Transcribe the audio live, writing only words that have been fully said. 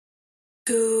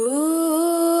Tú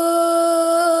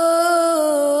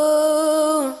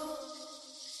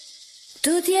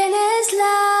tienes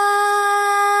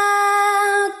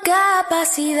la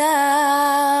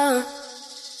capacidad.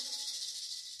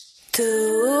 Tú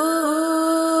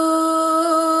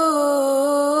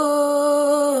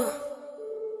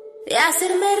de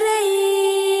hacerme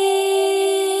reír,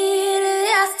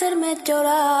 de hacerme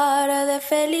llorar de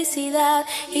felicidad.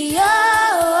 Y yo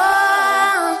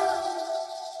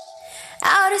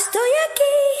ahora estoy aquí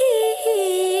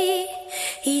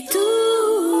y tú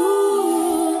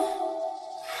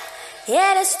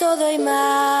eres todo y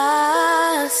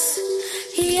más.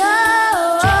 Y yo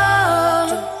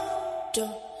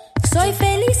soy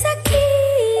feliz aquí,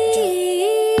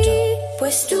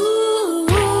 pues tú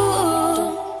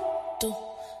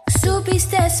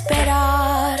supiste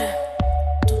esperar.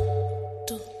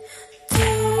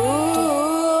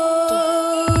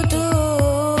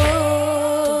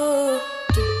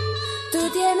 Tú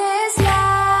tienes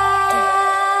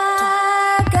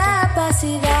la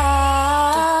capacidad.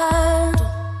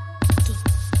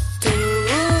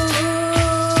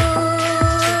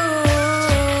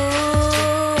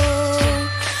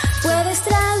 Puedes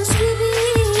transcribir,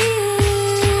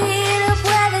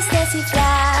 puedes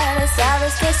descifrar,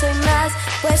 sabes que soy más,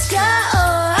 pues yo,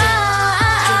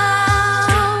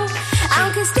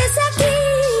 aunque estés aquí,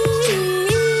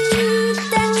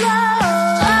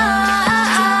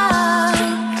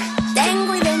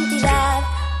 tengo identidad,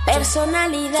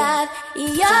 personalidad,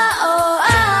 y yo,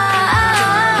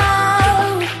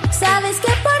 sabes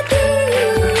que por ti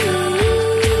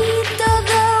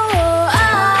todo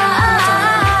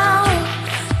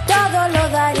lo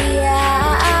daría,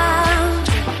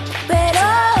 pero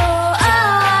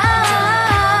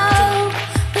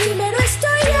primero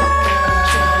estoy yo,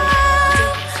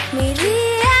 mi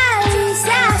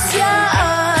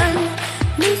realización,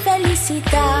 mi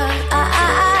felicidad.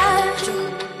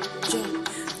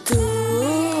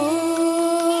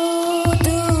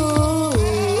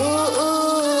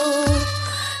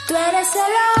 Tú eres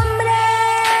el hombre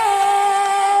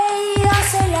y yo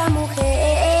soy la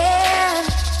mujer,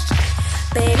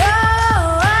 pero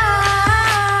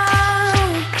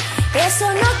eso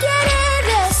no quiere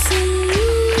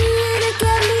decir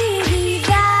que mi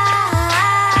vida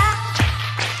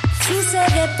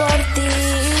sucede por ti.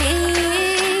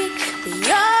 Y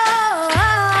yo,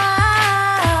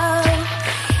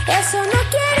 eso no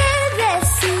quiere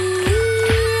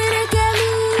decir que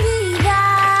mi vida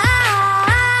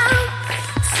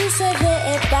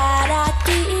sucede para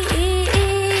ti.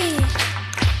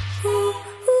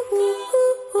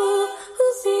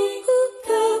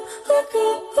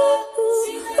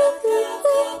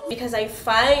 Because I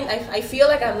feel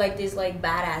like I'm like this like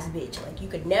badass bitch. Like you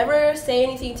could never say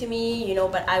anything to me, you know,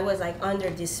 but I was like under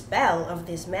this spell of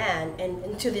this man.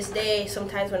 And to this day,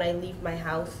 sometimes when I leave my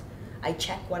house, I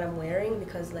check what I'm wearing,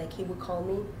 because like he would call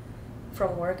me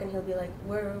from work and he'll be like,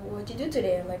 what'd you do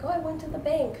today? I'm like, oh, I went to the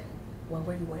bank. What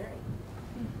were you wearing?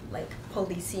 Like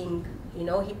policing, you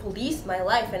know, he policed my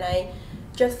life, and I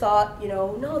just thought, you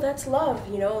know, no, that's love,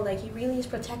 you know, like he really is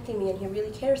protecting me and he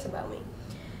really cares about me.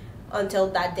 Until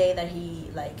that day that he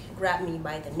like grabbed me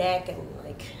by the neck, and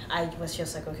like I was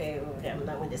just like, okay, I'm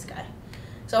done with this guy.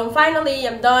 So finally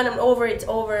I'm done, I'm over, it's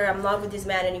over, I'm not with this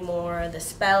man anymore, the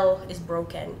spell is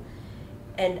broken.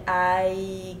 And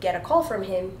I get a call from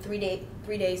him 3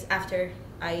 days after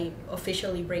I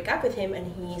officially break up with him,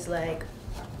 and he's like,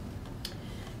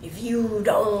 if you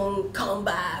don't come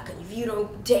back, and if you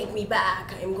don't take me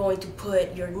back, I'm going to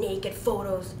put your naked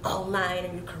photos online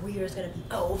and your career is gonna be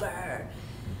over.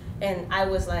 And I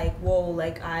was like, whoa,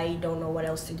 like I don't know what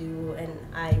else to do, and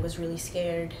I was really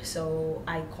scared, so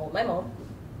I called my mom.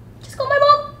 Just call my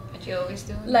mom. What you always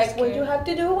do. Like what you have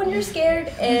to do when you're scared.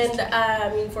 And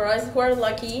I mean, for us who are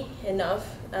lucky enough,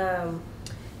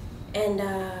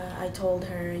 I told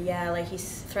her, yeah, like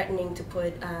he's threatening to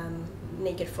put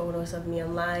naked photos of me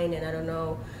online, and I don't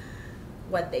know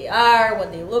what they are,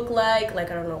 what they look like I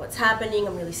don't know what's happening,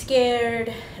 I'm really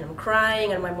scared, and I'm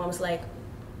crying, and my mom's like,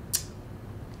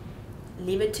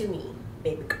 leave it to me,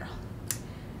 baby girl.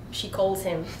 She calls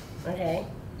him, okay?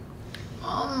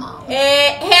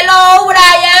 Hello,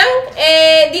 Brian.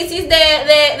 This is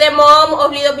the mom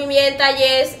of Lido Pimienta.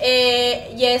 Yes,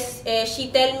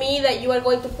 she tell me that you are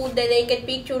going to put the naked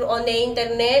picture on the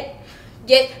internet.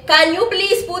 Yes, can you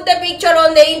please put the picture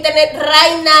on the internet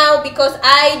right now, because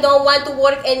I don't want to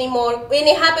work anymore. When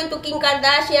it happened to Kim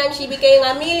Kardashian, she became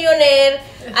a millionaire.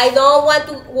 I don't want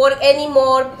to work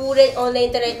anymore. Put it on the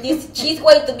internet. She's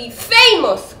going to be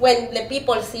famous when the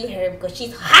people see her, because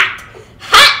she's hot,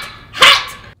 hot,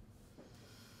 hot.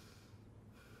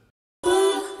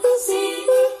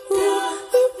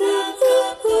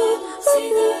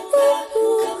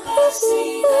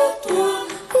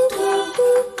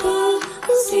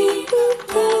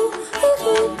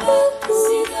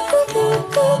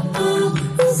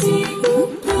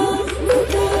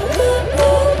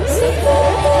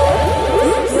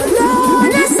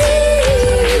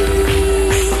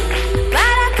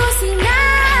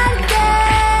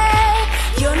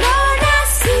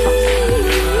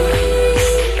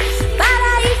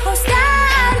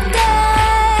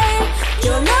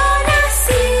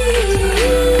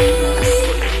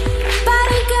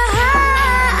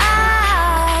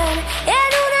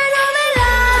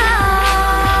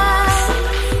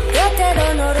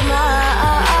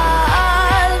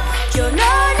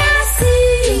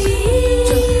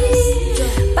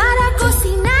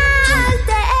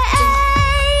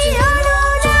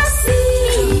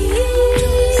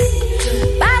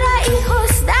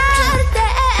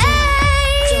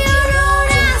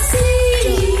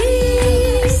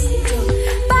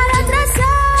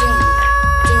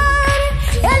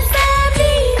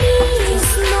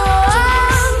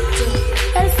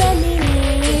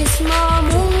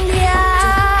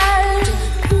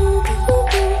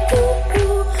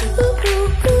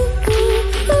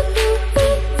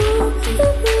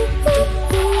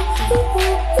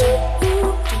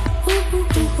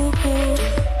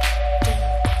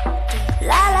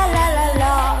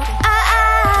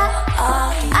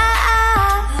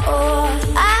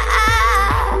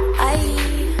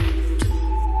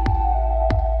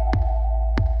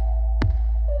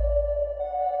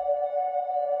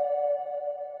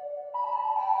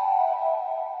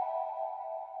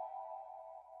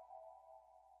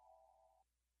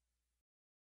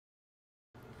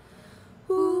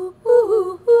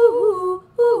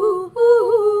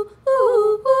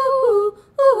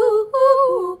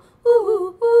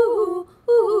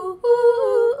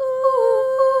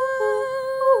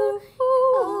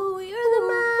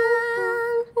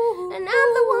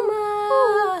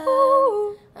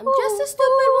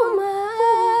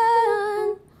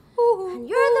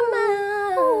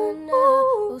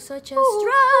 such a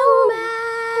strong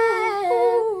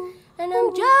man, and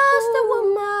I'm just a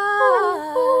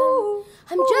woman.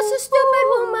 I'm just a stupid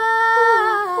woman,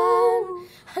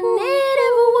 a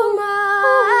native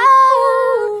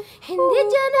woman,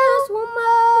 indigenous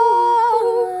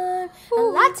woman, a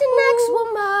Latinx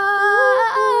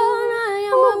woman. I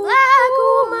am a black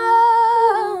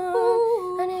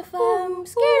woman, and if I'm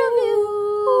scared of you,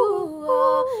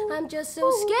 I'm just so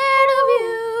scared of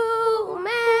you,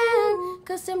 man,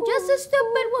 'cause I'm just a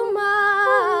stupid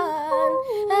woman,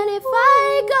 and if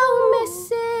I go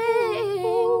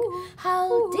missing,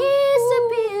 how deep